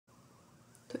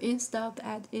To install the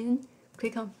add-in,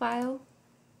 click on File,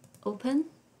 Open,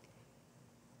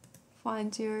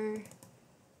 find your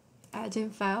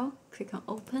add-in file, click on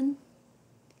Open,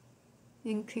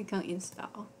 and click on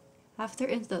Install. After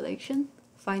installation,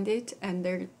 find it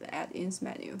under the add-ins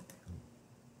menu.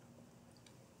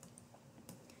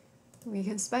 We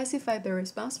can specify the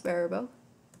response variable,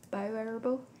 by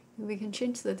variable, and we can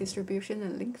change the distribution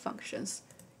and link functions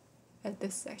at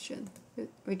this section.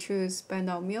 We choose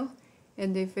binomial,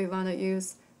 and if we want to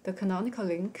use the canonical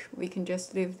link, we can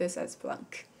just leave this as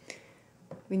blank.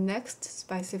 We next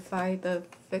specify the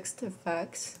fixed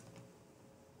effects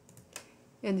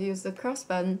and use the cross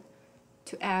button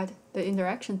to add the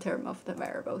interaction term of the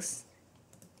variables.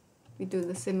 We do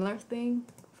the similar thing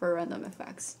for random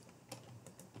effects.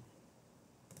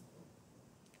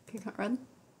 Click on Run.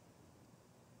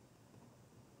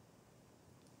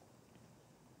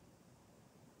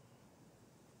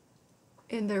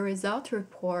 And the result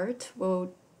report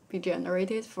will be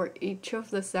generated for each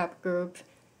of the subgroups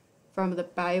from the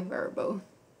by variable.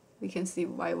 We can see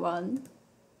y1,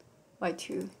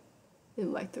 y2,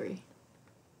 and y3.